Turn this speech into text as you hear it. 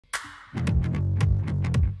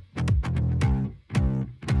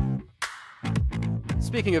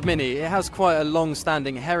Speaking of Mini, it has quite a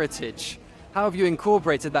long-standing heritage. How have you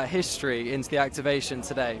incorporated that history into the activation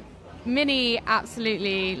today? Mini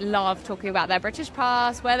absolutely love talking about their British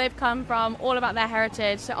past, where they've come from, all about their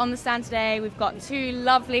heritage. So on the stand today, we've got two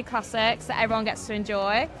lovely classics that everyone gets to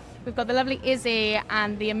enjoy. We've got the lovely Izzy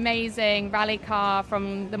and the amazing rally car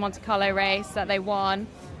from the Monte Carlo race that they won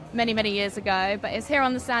many, many years ago. But it's here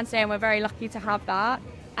on the stand today, and we're very lucky to have that.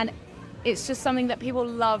 And it's just something that people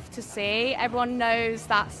love to see. Everyone knows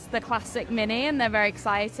that's the classic Mini, and they're very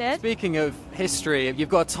excited. Speaking of history, you've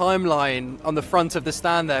got a timeline on the front of the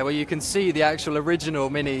stand there where you can see the actual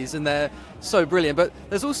original Minis, and they're so brilliant. But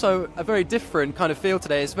there's also a very different kind of feel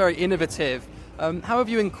today. It's very innovative. How have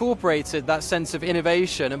you incorporated that sense of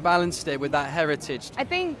innovation and balanced it with that heritage? I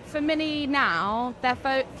think for Mini now, their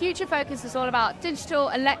future focus is all about digital,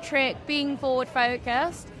 electric, being forward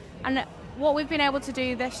focused. And what we've been able to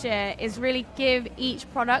do this year is really give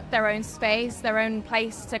each product their own space, their own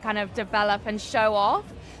place to kind of develop and show off.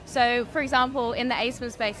 So for example, in the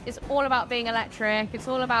Aceman space, it's all about being electric, it's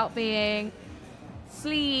all about being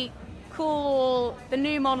sleek, cool, the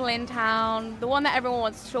new model in town, the one that everyone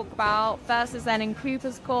wants to talk about, versus then in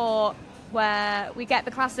Cooper's Court, where we get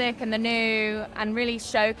the classic and the new and really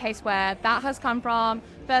showcase where that has come from,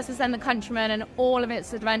 versus then the Countryman and all of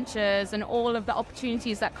its adventures and all of the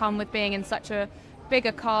opportunities that come with being in such a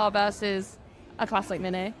bigger car versus a classic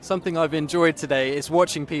Mini. Something I've enjoyed today is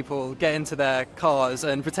watching people get into their cars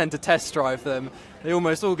and pretend to test drive them. They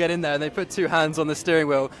almost all get in there and they put two hands on the steering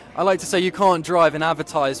wheel. I like to say you can't drive an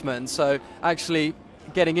advertisement, so actually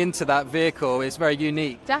getting into that vehicle is very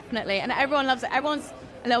unique. Definitely, and everyone loves it. Everyone's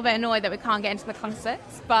a little bit annoyed that we can't get into the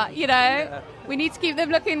classics, but you know, we need to keep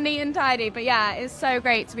them looking neat and tidy. But yeah, it's so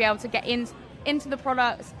great to be able to get into the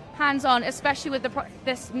products hands-on, especially with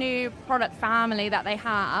this new product family that they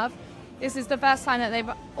have. This is the first time that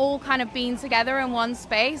they've all kind of been together in one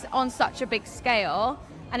space on such a big scale,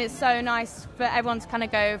 and it's so nice for everyone to kind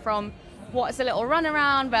of go from what's a little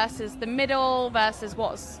runaround versus the middle versus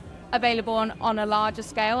what's available on a larger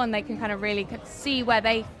scale, and they can kind of really see where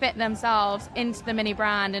they fit themselves into the Mini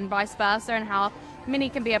brand and vice versa, and how Mini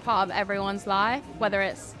can be a part of everyone's life, whether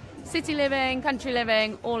it's city living, country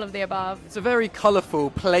living, all of the above. It's a very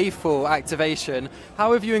colourful, playful activation.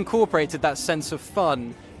 How have you incorporated that sense of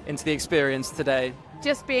fun into the experience today?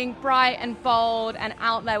 Just being bright and bold and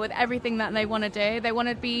out there with everything that they want to do. They want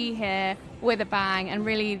to be here with a bang and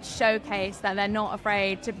really showcase that they're not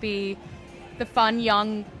afraid to be the fun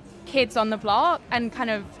young kids on the block and kind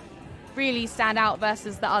of really stand out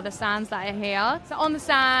versus the other stands that are here. So on the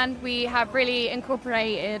stand, we have really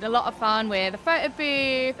incorporated a lot of fun with a photo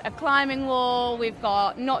booth, a climbing wall. We've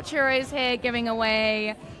got not churros here giving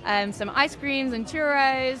away some ice creams and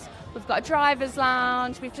churros. We've got a driver's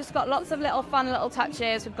lounge. We've just got lots of little fun little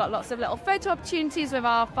touches. We've got lots of little photo opportunities with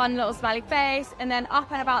our fun little smiley face. And then up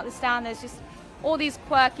and about the stand, there's just all these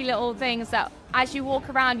quirky little things that as you walk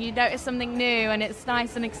around, you notice something new, and it's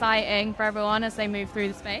nice and exciting for everyone as they move through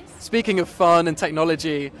the space. Speaking of fun and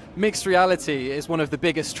technology, mixed reality is one of the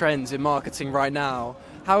biggest trends in marketing right now.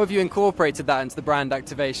 How have you incorporated that into the brand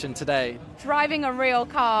activation today? Driving a real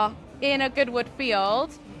car in a Goodwood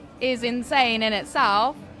field is insane in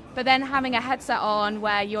itself. But then having a headset on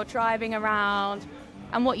where you're driving around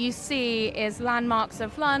and what you see is landmarks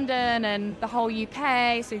of London and the whole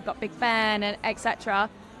UK, so you've got Big Ben and etc.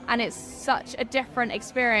 And it's such a different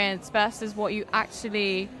experience versus what you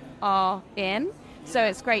actually are in. So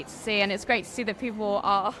it's great to see, and it's great to see that people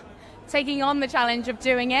are taking on the challenge of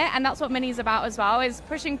doing it, and that's what Mini's about as well, is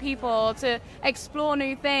pushing people to explore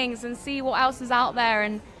new things and see what else is out there,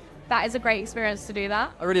 and that is a great experience to do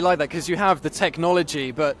that. I really like that because you have the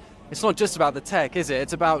technology, but it's not just about the tech, is it?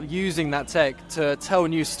 It's about using that tech to tell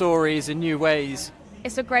new stories in new ways.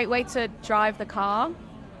 It's a great way to drive the car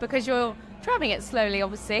because you're driving it slowly,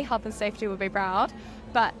 obviously. Health and safety would be proud.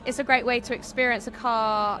 But it's a great way to experience a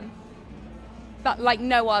car but like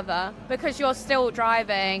no other, because you're still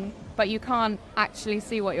driving, but you can't actually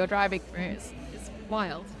see what you're driving through. It's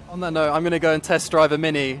wild. On that note, I'm going to go and test drive a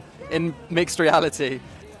Mini in mixed reality.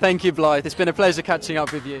 Thank you, Blythe. It's been a pleasure catching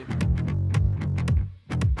up with you.